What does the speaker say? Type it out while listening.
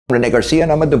Rene Garcia,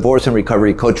 and I'm a divorce and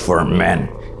recovery coach for men.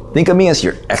 Think of me as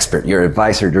your expert, your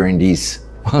advisor during these,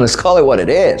 well, let's call it what it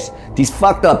is. These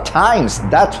fucked up times,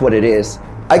 that's what it is.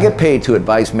 I get paid to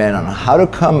advise men on how to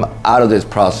come out of this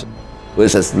process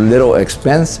with as little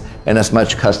expense and as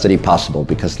much custody possible,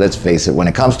 because let's face it, when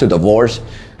it comes to divorce,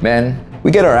 men,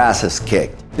 we get our asses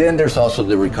kicked. Then there's also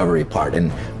the recovery part,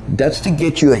 and that's to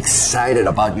get you excited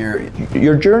about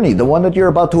your journey, the one that you're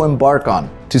about to embark on,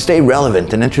 to stay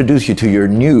relevant and introduce you to your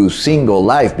new single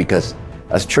life, because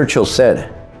as Churchill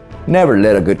said, never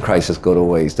let a good crisis go to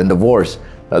waste, and divorce,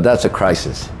 that's a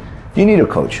crisis. You need a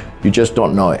coach, you just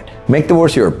don't know it. Make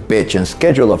divorce your bitch and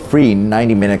schedule a free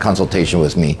 90-minute consultation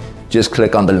with me. Just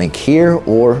click on the link here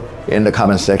or in the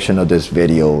comment section of this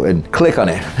video and click on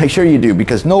it. Make sure you do,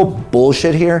 because no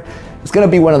bullshit here. It's gonna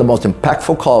be one of the most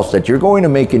impactful calls that you're going to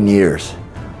make in years.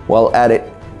 While at it,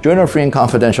 join our free and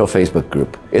confidential Facebook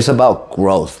group. It's about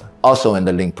growth, also in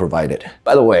the link provided.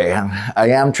 By the way, I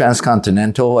am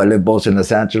transcontinental. I live both in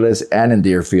Los Angeles and in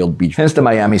Deerfield Beach, hence the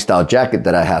Miami style jacket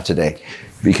that I have today.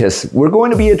 Because we're going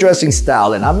to be addressing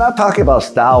style, and I'm not talking about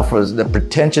style for the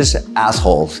pretentious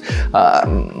assholes.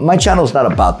 My channel is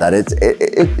not about that.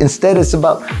 Instead, it's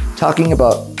about talking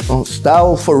about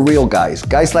style for real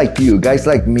guys like you, guys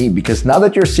like me, because now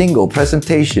that you're single,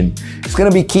 presentation is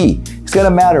gonna be key. It's gonna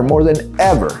matter more than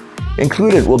ever.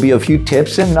 Included will be a few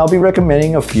tips, and I'll be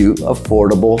recommending a few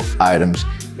affordable items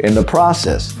in the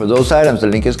process. For those items, the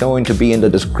link is going to be in the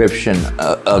description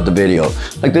of the video.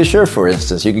 Like this shirt, for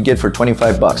instance, you could get for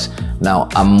 25 bucks. Now,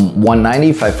 I'm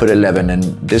 190, 5'11", and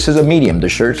this is a medium. The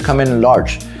shirts come in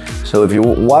large. So if you're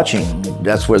watching,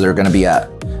 that's where they're gonna be at.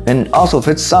 And also, if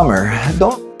it's summer,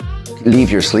 don't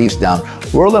leave your sleeves down.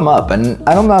 Roll them up. And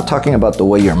I'm not talking about the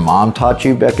way your mom taught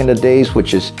you back in the days,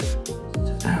 which is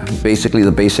basically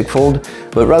the basic fold,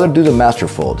 but rather do the master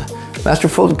fold. Master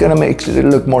fold is gonna make it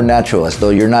look more natural, as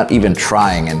though you're not even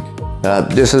trying. And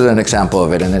this is an example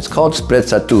of it, and it's called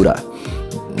sprezzatura.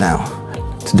 Now,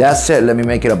 that said, let me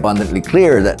make it abundantly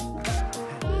clear that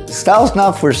style's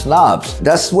not for snobs.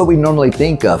 That's what we normally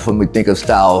think of when we think of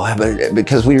style,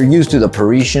 because we're used to the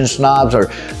Parisian snobs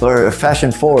or a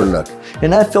fashion forward look.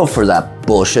 And I feel for that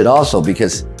bullshit also,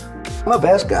 because I'm a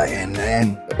vest guy,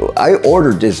 and I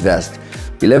ordered this vest.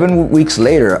 11 weeks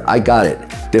later, I got it.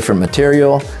 Different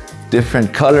material,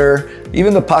 different color,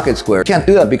 even the pocket square. Can't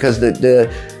do that because the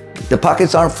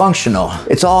pockets aren't functional.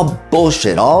 It's all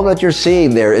bullshit. All that you're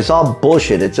seeing there is all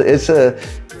bullshit. It's a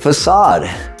facade.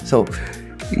 So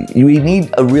we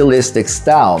need a realistic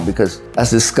style, because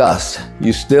as discussed,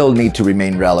 you still need to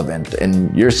remain relevant,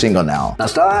 and you're single now. Now,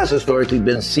 style has historically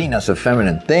been seen as a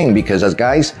feminine thing, because as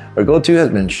guys, our go-to has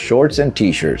been shorts and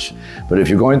t-shirts. But if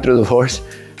you're going through the divorce,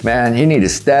 man, you need to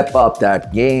step up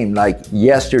that game like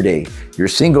yesterday. You're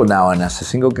single now, and as a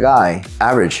single guy,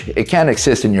 average, it can't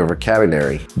exist in your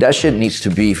vocabulary. That shit needs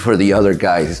to be for the other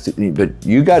guys, but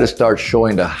you gotta start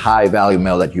showing the high value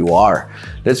male that you are.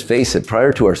 Let's face it,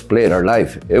 prior to our split, our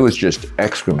life, it was just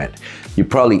excrement. You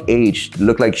probably aged,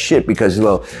 looked like shit because,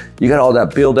 well, you got all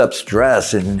that build up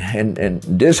stress, and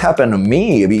this happened to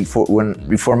me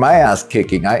before my ass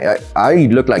kicking. I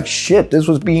looked like shit. This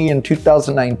was me in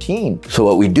 2019. So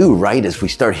what we do, right, is we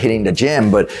start hitting the gym,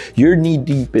 but you're knee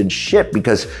deep in shit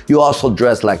because you also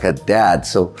dress like a dad.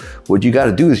 So what you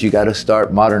gotta do is you gotta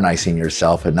start modernizing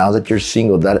yourself. And now that you're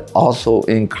single, that also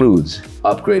includes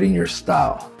upgrading your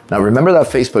style. Now, remember that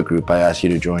Facebook group I asked you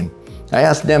to join? I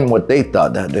asked them what they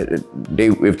thought,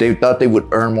 if they thought they would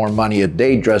earn more money if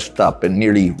they dressed up, and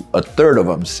nearly a third of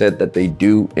them said that they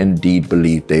do indeed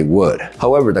believe they would.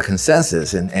 However, the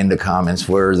consensus in the comments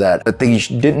were that they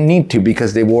didn't need to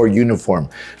because they wore uniform.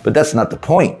 But that's not the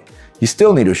point. You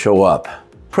still need to show up.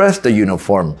 Press the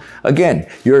uniform. Again,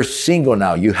 you're single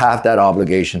now. You have that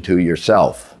obligation to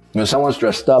yourself. When someone's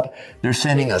dressed up, they're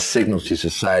sending a signal to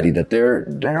society that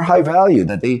they're high value,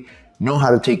 that they know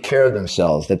how to take care of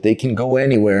themselves, that they can go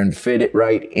anywhere and fit it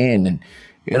right in. And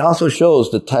it also shows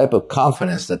the type of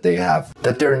confidence that they have,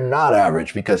 that they're not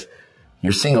average, because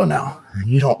you're single now.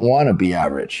 You don't want to be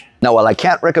average. Now, while I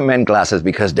can't recommend glasses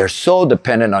because they're so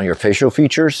dependent on your facial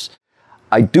features,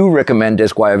 I do recommend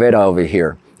this Guayabera over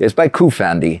here. It's by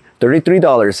Kufandi,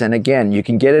 $33, and again, you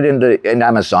can get it in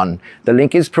Amazon. The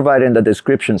link is provided in the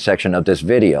description section of this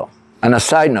video. And a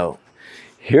side note,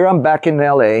 here I'm back in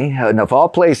LA, and of all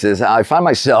places, I find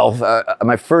myself at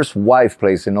my first wife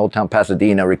place in Old Town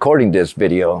Pasadena recording this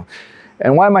video.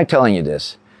 And why am I telling you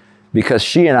this? Because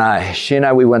she and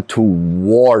I, we went to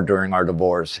war during our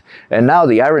divorce. And now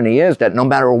the irony is that no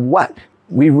matter what,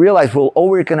 we realize we're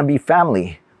always gonna be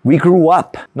family. We grew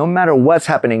up. No matter what's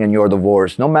happening in your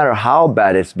divorce, no matter how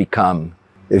bad it's become,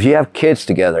 if you have kids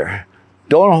together,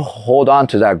 Don't hold on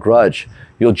to that grudge.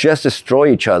 You'll just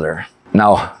destroy each other.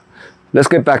 Now, let's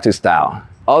get back to style.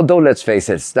 Although, let's face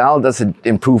it, style doesn't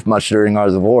improve much during our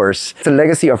divorce. It's a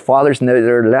legacy our fathers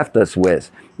never left us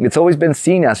with. It's always been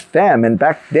seen as femme, and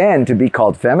back then to be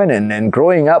called feminine and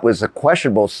growing up was a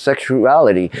questionable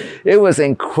sexuality. It was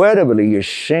incredibly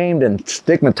ashamed and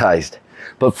stigmatized.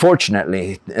 But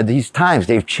fortunately, these times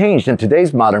they've changed, and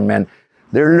today's modern men,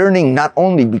 they're learning not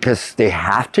only because they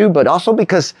have to, but also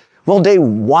because, well, they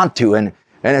want to. And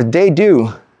if they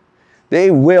do,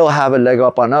 they will have a leg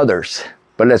up on others.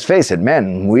 But let's face it,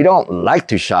 men, we don't like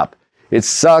to shop. It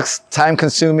sucks, time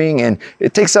consuming, and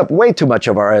it takes up way too much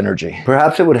of our energy.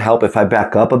 Perhaps it would help if I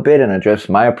back up a bit and address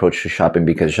my approach to shopping,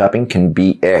 because shopping can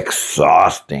be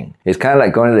exhausting. It's kind of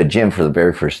like going to the gym for the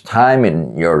very first time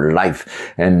in your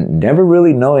life and never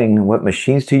really knowing what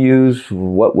machines to use,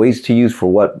 what weights to use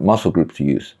for what muscle group to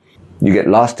use. You get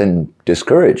lost and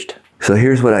discouraged. So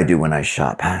here's what I do when I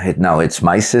shop. Now, it's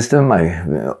my system,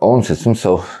 my own system,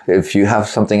 so if you have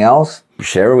something else,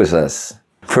 share it with us.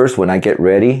 First, when I get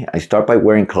ready, I start by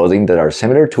wearing clothing that are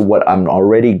similar to what I'm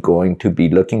already going to be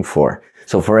looking for.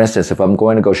 So for instance, if I'm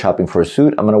going to go shopping for a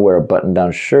suit, I'm going to wear a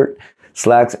button-down shirt,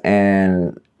 slacks,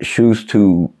 and shoes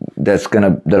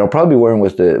that I'll probably be wearing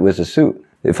with the suit.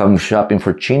 If I'm shopping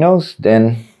for chinos,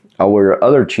 then I'll wear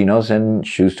other chinos and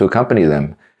shoes to accompany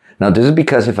them. Now, this is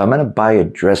because if I'm going to buy a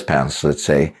dress pants, let's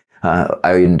say,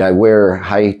 and I wear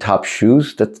high top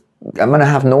shoes, I'm going to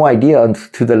have no idea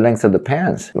to the length of the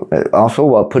pants. Also,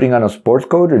 while putting on a sports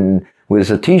coat and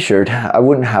with a t-shirt, I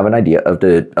wouldn't have an idea of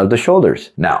the shoulders.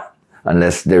 Now,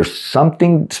 unless there's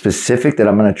something specific that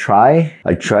I'm going to try,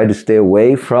 I try to stay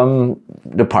away from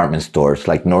department stores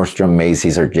like Nordstrom,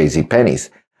 Macy's, or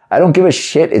JCPenney's. I don't give a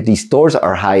shit if these stores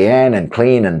are high-end and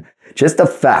clean, and just the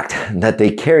fact that they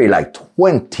carry like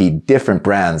 20 different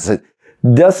brands, it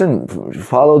doesn't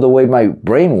follow the way my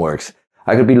brain works.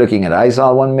 I could be looking at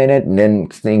Izod one minute and then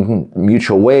thinking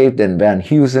Mutual Wave, then Van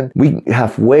Heusen. We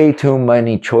have way too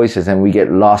many choices and we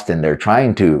get lost in there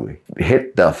trying to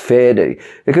hit the fit.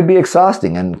 It could be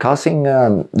exhausting and causing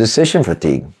decision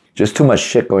fatigue. Just too much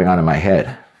shit going on in my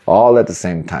head, all at the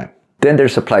same time. Then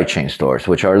there's supply chain stores,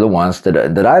 which are the ones that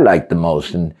I like the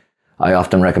most, and I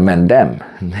often recommend them.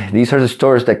 These are the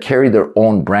stores that carry their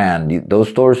own brand. Those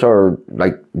stores are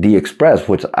like The Express,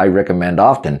 which I recommend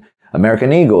often.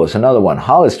 American Eagle is another one.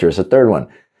 Hollister is a third one.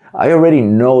 I already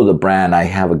know the brand. I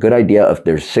have a good idea of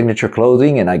their signature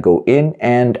clothing, and I go in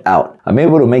and out. I'm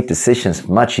able to make decisions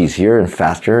much easier and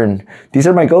faster, and these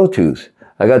are my go-tos.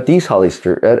 I got these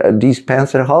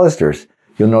pants at Hollister's.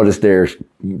 You'll notice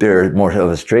they're more of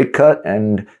a straight cut,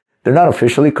 and they're not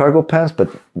officially cargo pants, but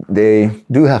they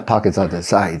do have pockets on the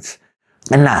sides.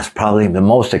 And last, probably the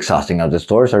most exhausting of the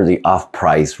stores are the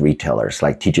off-price retailers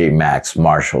like TJ Maxx,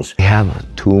 Marshalls. They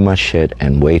have too much shit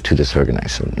and way too disorganized.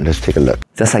 So let's take a look.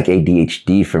 That's like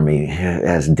ADHD for me,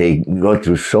 as they go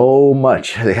through so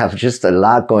much. They have just a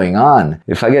lot going on.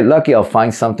 If I get lucky, I'll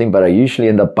find something, but I usually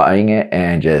end up buying it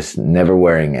and just never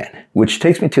wearing it. Which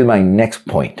takes me to my next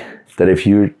point. That if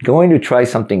you're going to try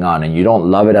something on and you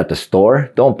don't love it at the store,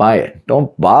 don't buy it.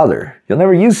 Don't bother. You'll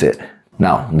never use it.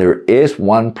 Now, there is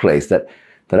one place that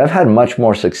I've had much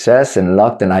more success and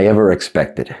luck than I ever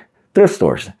expected. Thrift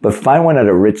stores. But find one at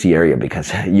a ritzy area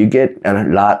because you get a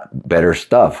lot better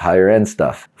stuff, higher end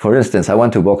stuff. For instance, I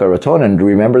went to Boca Raton, and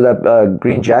remember that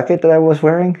green jacket that I was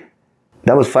wearing?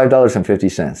 That was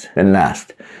 $5.50. And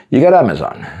last, you got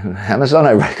Amazon. Amazon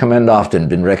I recommend often.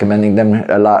 Been recommending them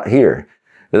a lot here.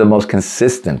 They're the most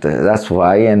consistent. That's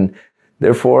why, and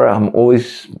therefore I'm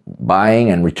always buying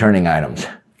and returning items.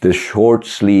 The short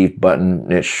sleeve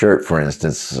button shirt, for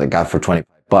instance, I got for 25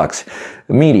 bucks.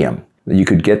 Medium. You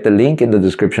could get the link in the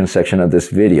description section of this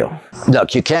video.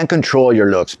 Look, you can't control your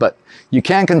looks, but you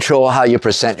can control how you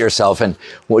present yourself, and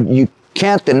what you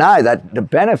can't deny that the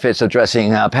benefits of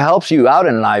dressing up helps you out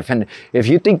in life. And if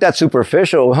you think that's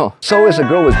superficial, well, so is a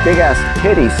girl with big ass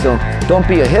titties, so don't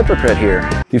be a hypocrite here.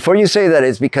 Before you say that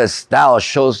it's because style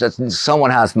shows that someone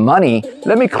has money,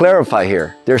 let me clarify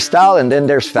here. There's style and then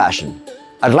there's fashion.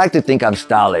 I'd like to think I'm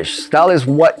stylish. Style is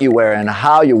what you wear and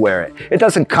how you wear it. It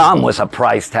doesn't come with a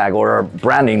price tag or a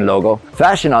branding logo.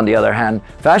 Fashion, on the other hand,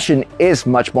 fashion is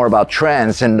much more about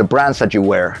trends and the brands that you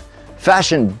wear.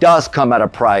 Fashion does come at a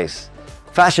price.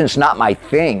 Fashion's not my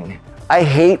thing. I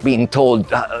hate being told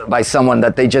by someone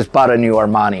that they just bought a new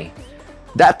Armani.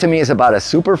 That to me is about as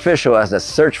superficial as the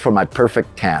search for my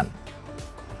perfect tan.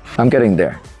 I'm getting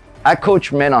there. I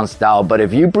coach men on style, but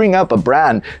if you bring up a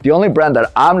brand, the only brand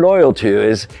that I'm loyal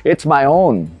to it's my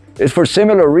own. It's for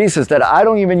similar reasons that I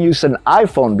don't even use an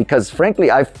iPhone, because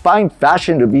frankly, I find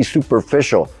fashion to be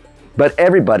superficial. But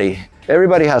everybody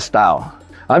has style.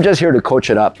 I'm just here to coach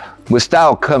it up. With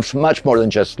style comes much more than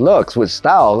just looks. With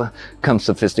style comes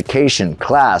sophistication,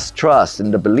 class, trust,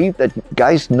 and the belief that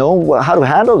guys know how to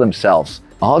handle themselves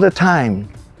all the time,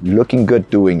 looking good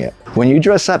doing it. When you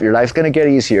dress up, your life's gonna get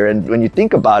easier. And when you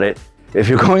think about it, if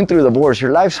you're going through divorce,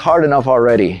 your life's hard enough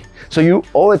already. So you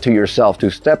owe it to yourself to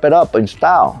step it up in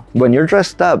style. When you're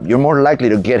dressed up, you're more likely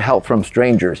to get help from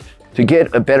strangers, to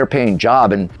get a better paying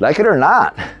job, and like it or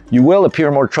not, you will appear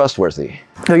more trustworthy.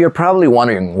 So you're probably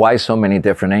wondering why so many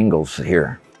different angles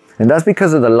here. And that's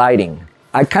because of the lighting.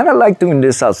 I kind of like doing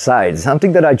this outside,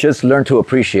 something that I just learned to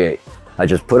appreciate. I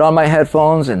just put on my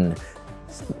headphones and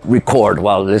record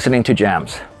while listening to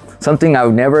jams. Something I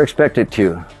would never expected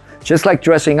to. Just like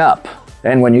dressing up.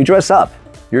 And when you dress up,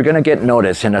 you're gonna get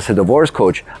noticed. And as a divorce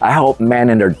coach, I help men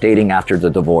in their dating after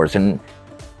the divorce, and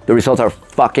the results are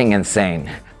fucking insane.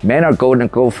 Men are going to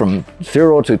go from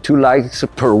 0 to 2 likes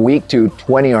per week to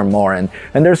 20 or more, and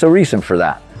there's a reason for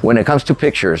that. When it comes to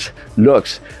pictures,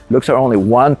 looks are only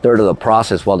 1/3 of the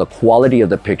process, while the quality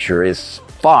of the picture is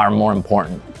far more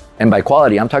important. And by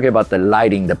quality, I'm talking about the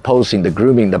lighting, the posing, the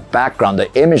grooming, the background,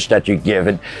 the image that you give,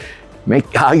 and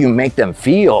how you make them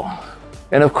feel.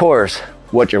 And of course,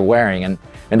 what you're wearing. And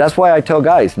that's why I tell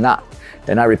guys not,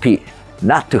 and I repeat,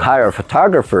 not to hire a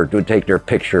photographer to take their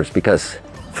pictures, because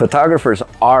photographers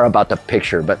are about the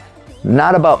picture, but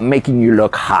not about making you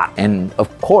look hot. And of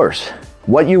course,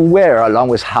 what you wear along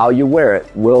with how you wear it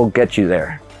will get you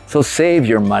there. So save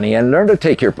your money and learn to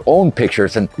take your own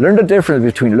pictures and learn the difference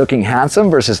between looking handsome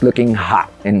versus looking hot.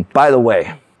 And by the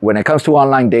way, when it comes to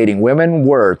online dating, women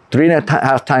were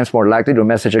 3.5 times more likely to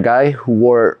message a guy who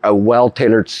wore a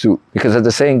well-tailored suit. Because as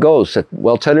the saying goes, a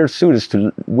well-tailored suit is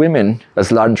to women as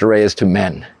lingerie is to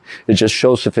men. It just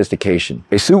shows sophistication.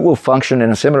 A suit will function in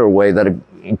a similar way that a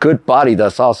good body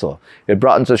does also. It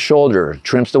broadens the shoulder,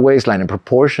 trims the waistline, and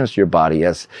proportions your body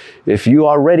as if you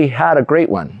already had a great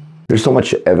one. There's so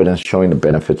much evidence showing the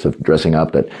benefits of dressing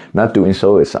up that not doing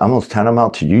so is almost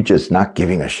tantamount to you just not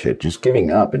giving a shit, just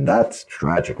giving up, and that's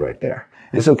tragic right there.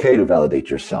 It's okay to validate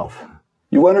yourself.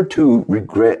 You want her to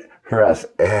regret her ass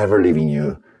ever leaving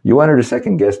you. You want her to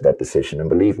second guess that decision, and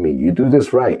believe me, you do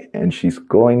this right, and she's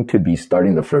going to be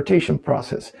starting the flirtation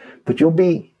process. But you'll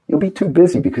be too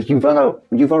busy because you've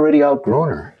already outgrown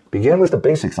her. Begin with the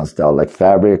basics on style, like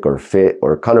fabric or fit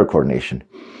or color coordination.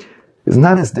 It's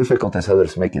not as difficult as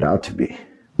others make it out to be.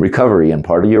 Recovery, and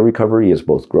part of your recovery is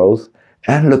both growth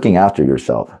and looking after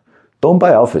yourself. Don't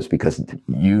buy outfits because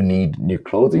you need new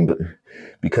clothing, but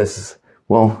because,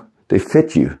 well, they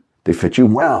fit you. They fit you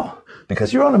well.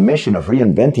 Because you're on a mission of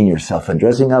reinventing yourself, and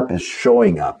dressing up is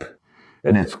showing up.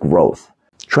 And it's growth.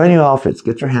 Try new outfits,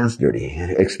 get your hands dirty,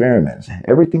 experiment.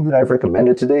 Everything that I've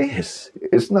recommended today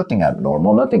is nothing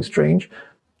abnormal, nothing strange.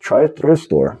 Try a thrift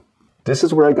store. This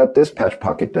is where I got this patch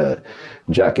pocket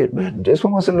jacket, but this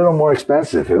one was a little more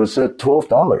expensive. It was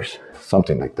 $12,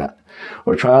 something like that.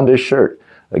 Or try on this shirt,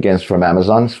 again, from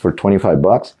Amazon for 25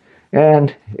 bucks,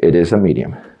 and it is a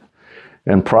medium.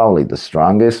 And probably the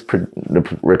strongest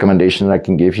recommendation I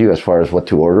can give you as far as what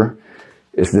to order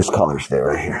is this collar stay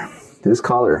right here. This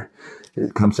collar,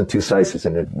 it comes in 2 sizes,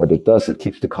 and what it does, it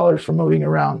keeps the collars from moving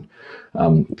around.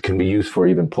 It can be used for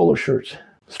even polo shirts.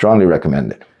 Strongly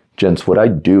recommend it. Gents, what I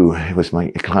do with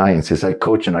my clients is I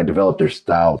coach and I develop their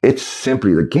style. It's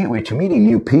simply the gateway to meeting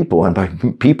new people. And by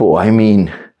people, I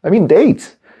mean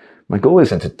dates. My goal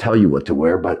isn't to tell you what to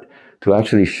wear, but to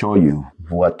actually show you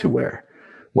what to wear.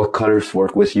 What colors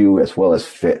work with you as well as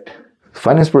fit.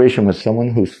 Find inspiration with someone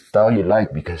whose style you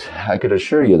like, because I could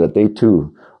assure you that they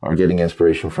too are getting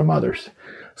inspiration from others.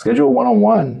 Schedule a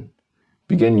one-on-one.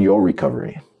 Begin your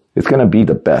recovery. It's going to be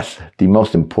the best, the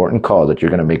most important call that you're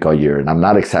going to make all year. And I'm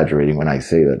not exaggerating when I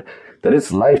say that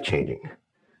it's life-changing.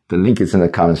 The link is in the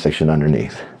comment section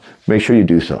underneath. Make sure you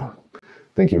do so.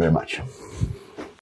 Thank you very much.